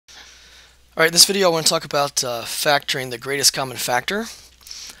Alright, in this video I want to talk about factoring the greatest common factor.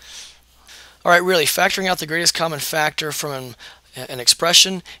 Alright, really, factoring out the greatest common factor from an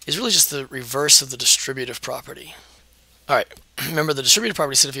expression is really just the reverse of the distributive property. Alright, remember the distributive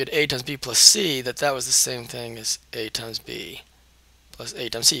property said if you had a times b plus c, that was the same thing as a times b plus a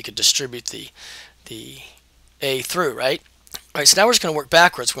times c. You could distribute the a through, right? Alright, so now we're just going to work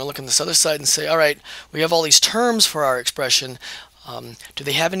backwards. We're going to look on this other side and say, alright, we have all these terms for our expression. Do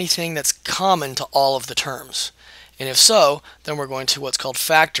they have anything that's common to all of the terms? And if so, then we're going to what's called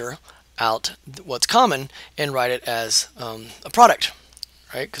factor out what's common and write it as a product,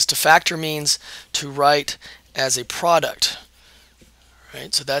 right? Because to factor means to write as a product,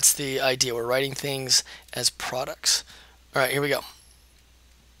 right? So that's the idea. We're writing things as products. All right, here we go.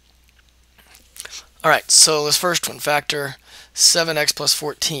 All right, so this first one, factor 7x plus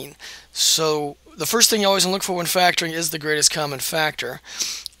 14. So the first thing you always want to look for when factoring is the greatest common factor.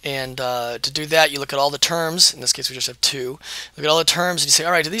 And to do that, you look at all the terms. In this case, we just have two. Look at all the terms and you say,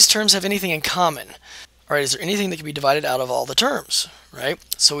 all right, do these terms have anything in common? All right, is there anything that can be divided out of all the terms, right?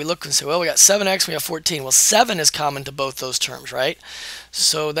 So we look and say, well, we got 7x, we have 14. Well, 7 is common to both those terms, right?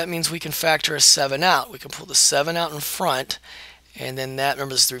 So that means we can factor a 7 out. We can pull the 7 out in front. And then that,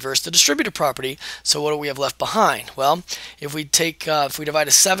 remember, this is the reverse the distributive property. So what do we have left behind? Well, if we divide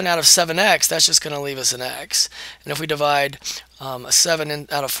a 7 out of 7x, that's just going to leave us an x. And if we divide a 7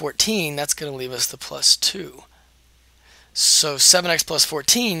 out of 14, that's going to leave us the plus 2. So 7x plus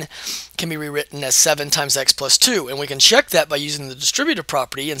 14 can be rewritten as 7 times x plus 2. And we can check that by using the distributive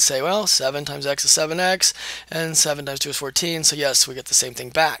property and say, well, 7 times x is 7x, and 7 times 2 is 14. So yes, we get the same thing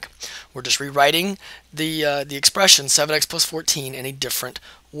back. We're just rewriting the expression 7x plus 14 in a different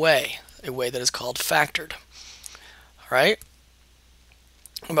way, a way that is called factored. All right?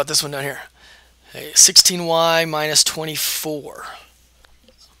 What about this one down here? 16y minus 24.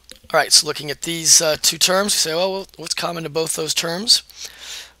 All right, so looking at these two terms, we say, well, what's common to both those terms?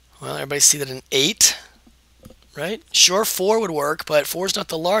 Well, everybody see that an 8, right? Sure, 4 would work, but 4 is not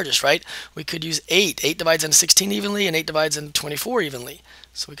the largest, right? We could use 8. 8 divides into 16 evenly, and 8 divides into 24 evenly.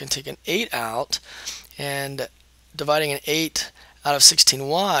 So we can take an 8 out, and dividing an 8 out of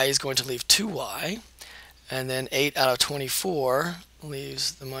 16y is going to leave 2y, and then 8 out of 24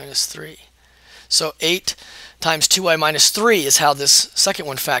 leaves the minus 3. So 8 times 2y minus 3 is how this second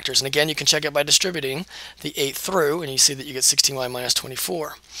one factors. And again, you can check it by distributing the 8 through, and you see that you get 16y minus 24.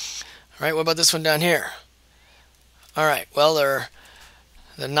 All right, what about this one down here? All right, well,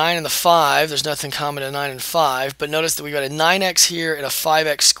 the 9 and the 5, there's nothing common to 9 and 5, but notice that we've got a 9x here and a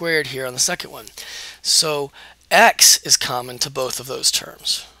 5x squared here on the second one. So x is common to both of those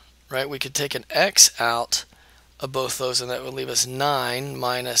terms, right? We could take an x out of both those, and that would leave us 9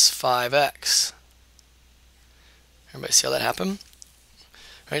 minus 5x. Everybody see how that happened?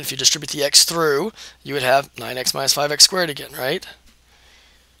 Right? If you distribute the x through, you would have 9x minus 5x squared again, right?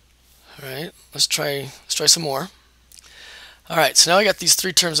 All right, let's try some more. All right, so now I got these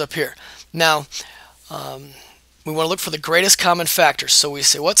three terms up here. Now, we want to look for the greatest common factor. So we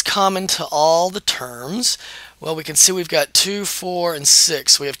say, what's common to all the terms? Well, we can see we've got 2, 4, and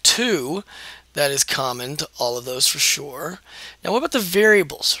 6. We have 2. That is common to all of those for sure. Now what about the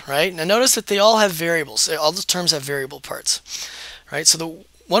variables, right? Now notice that they all have variables. All the terms have variable parts, right? So the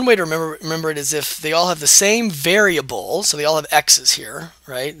one way to remember it is if they all have the same variable, so they all have x's here,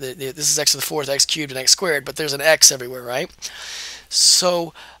 right? This is x to the fourth, x cubed, and x squared, but there's an x everywhere, right?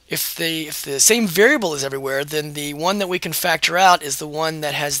 So if the same variable is everywhere, then the one that we can factor out is the one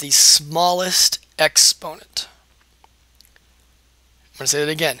that has the smallest exponent. I'm going to say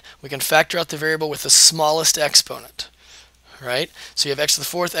that again. We can factor out the variable with the smallest exponent, right? So you have x to the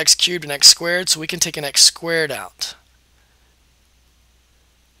fourth, x cubed, and x squared, so we can take an x squared out,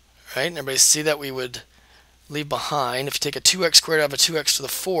 right? And everybody see that we would leave behind, if you take a 2x squared out of a 2x to the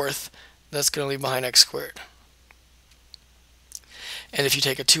fourth, that's going to leave behind x squared. And if you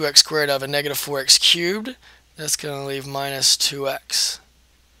take a 2x squared out of a negative 4x cubed, that's going to leave minus 2x.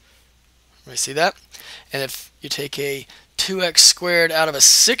 Everybody see that? And if you take a 2x squared out of a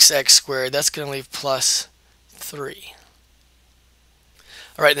 6x squared, that's going to leave plus 3.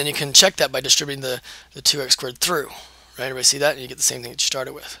 All right, then you can check that by distributing the 2x squared through. Right, everybody see that? And you get the same thing that you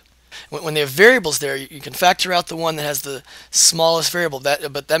started with. When they have variables there, you can factor out the one that has the smallest variable,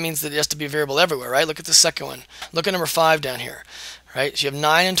 but that means that it has to be a variable everywhere, right? Look at the second one. Look at number 5 down here. Right, so you have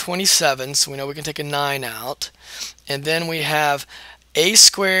 9 and 27, so we know we can take a 9 out. And then we have a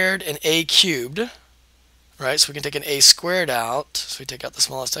squared and a cubed. Right, so we can take an a squared out, so we take out the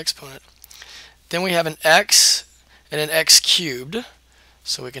smallest exponent. Then we have an x and an x cubed,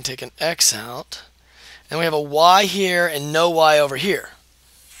 so we can take an x out. And we have a y here and no y over here.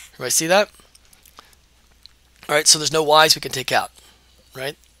 Everybody see that? All right, so there's no y's we can take out,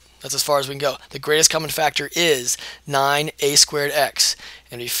 right? That's as far as we can go. The greatest common factor is 9a squared x.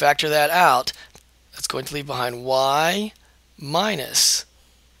 And if you factor that out, that's going to leave behind y minus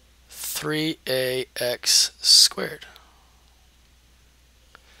 3ax squared.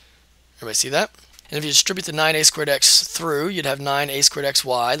 Everybody see that? And if you distribute the 9a squared x through, you'd have 9a squared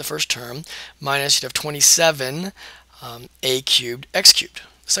xy, the first term, minus you'd have 27 a cubed x cubed,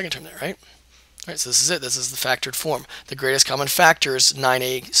 the second term there, right? All right, so this is it. This is the factored form. The greatest common factor is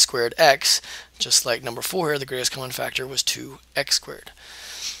 9a squared x. Just like number 4 here, the greatest common factor was 2x squared.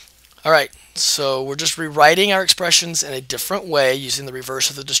 All right, so we're just rewriting our expressions in a different way using the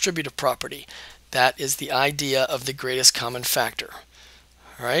reverse of the distributive property. That is the idea of the greatest common factor.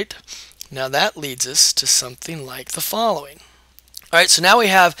 All right, now that leads us to something like the following. All right, so now we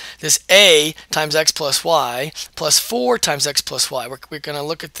have this a times x plus y plus 4 times x plus y. We're going to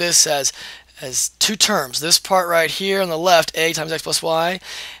look at this as two terms. This part right here on the left, a times x plus y,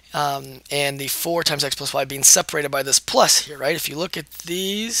 and the 4 times x plus y being separated by this plus here, right? If you look at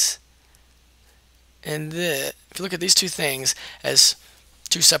these and if you look at these two things as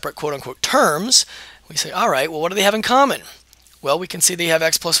two separate quote-unquote terms, we say, all right, well, what do they have in common? Well, we can see they have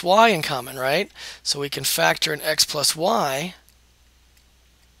x plus y in common, right? So we can factor an x plus y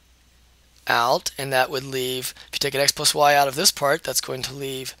out, and that would leave, if you take an x plus y out of this part, that's going to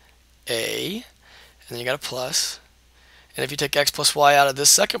leave a, and then you got a plus. And if you take x plus y out of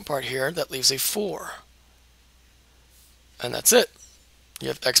this second part here, that leaves a 4. And that's it. You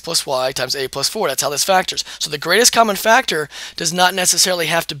have x plus y times a plus 4. That's how this factors. So the greatest common factor does not necessarily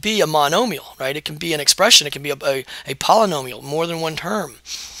have to be a monomial, right? It can be an expression. It can be a polynomial, more than one term,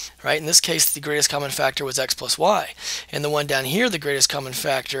 right? In this case, the greatest common factor was x plus y. And the one down here, the greatest common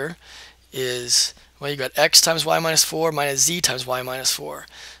factor is, well, you got x times y minus 4 minus z times y minus 4.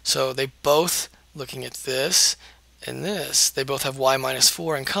 So they both, looking at this and this, they both have y minus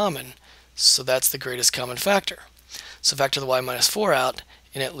 4 in common. So that's the greatest common factor. So factor the y minus 4 out,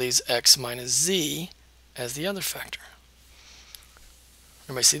 and it leaves x minus z as the other factor.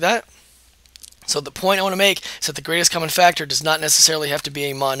 Everybody see that? So the point I want to make is that the greatest common factor does not necessarily have to be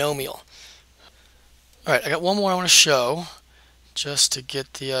a monomial. All right, I got one more I want to show just to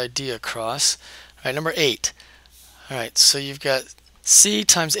get the idea across. All right, number 8. All right, so you've got c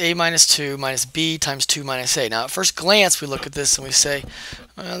times a minus 2 minus b times 2 minus a. Now, at first glance, we look at this and we say,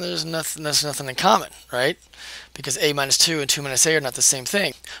 well, there's nothing in common, right? Because a minus 2 and 2 minus a are not the same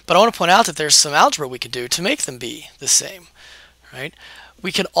thing. But I want to point out that there's some algebra we could do to make them be the same, right?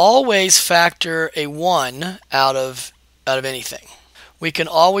 We can always factor a 1 out of anything. We can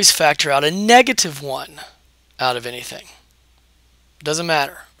always factor out a negative 1 out of anything. Doesn't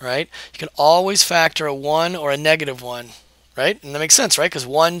matter, right? You can always factor a 1 or a negative 1, right? And that makes sense, right? Because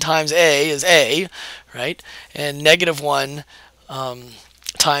 1 times a is a, right? And negative 1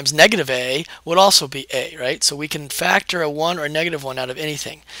 times negative a would also be a, right? So we can factor a 1 or a negative 1 out of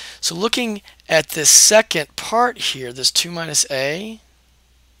anything. So looking at this second part here, this 2 minus a,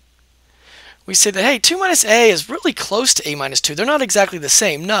 we say that, hey, 2 minus a is really close to a minus 2. They're not exactly the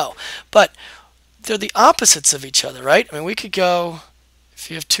same, no. But they're the opposites of each other, right? I mean, we could go, if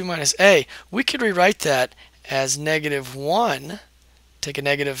you have 2 minus a, we could rewrite that as negative 1, take a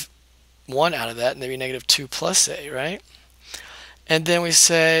negative 1 out of that, and maybe negative 2 plus a, right? And then we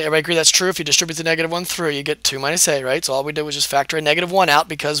say, everybody agree that's true? If you distribute the negative 1 through, you get 2 minus a, right? So all we did was just factor a negative 1 out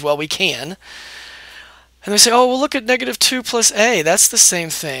because, well, we can. And we say, oh, well, look at negative 2 plus a. That's the same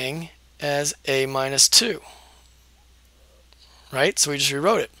thing as a minus 2, right? So we just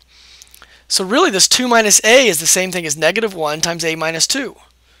rewrote it. So really, this 2 minus a is the same thing as negative 1 times a minus 2,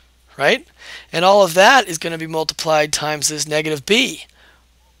 right? And all of that is going to be multiplied times this negative b,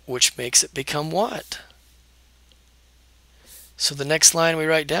 which makes it become what? So the next line we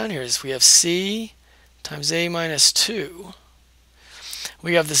write down here is we have c times a minus 2.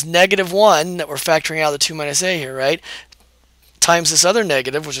 We have this negative 1 that we're factoring out of the 2 minus a here, right? Times this other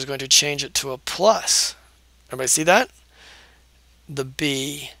negative, which is going to change it to a plus. Everybody see that? The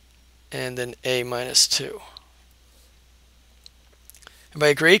b and then a minus 2.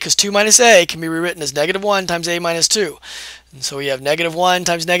 Everybody agree? Because 2 minus a can be rewritten as negative 1 times a minus 2. And so we have negative 1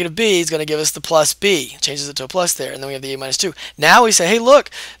 times negative b is going to give us the plus b. Changes it to a plus there. And then we have the a minus 2. Now we say, hey, look,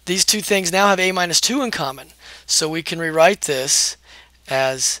 these two things now have a minus 2 in common. So we can rewrite this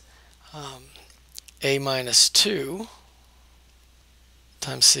as a minus 2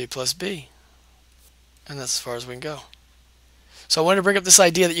 times c plus b. And that's as far as we can go. So I wanted to bring up this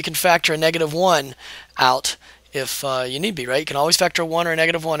idea that you can factor a negative 1 out if you need be, right? You can always factor a 1 or a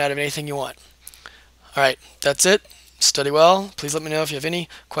negative 1 out of anything you want. All right, that's it. Study well. Please let me know if you have any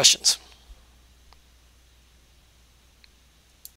questions.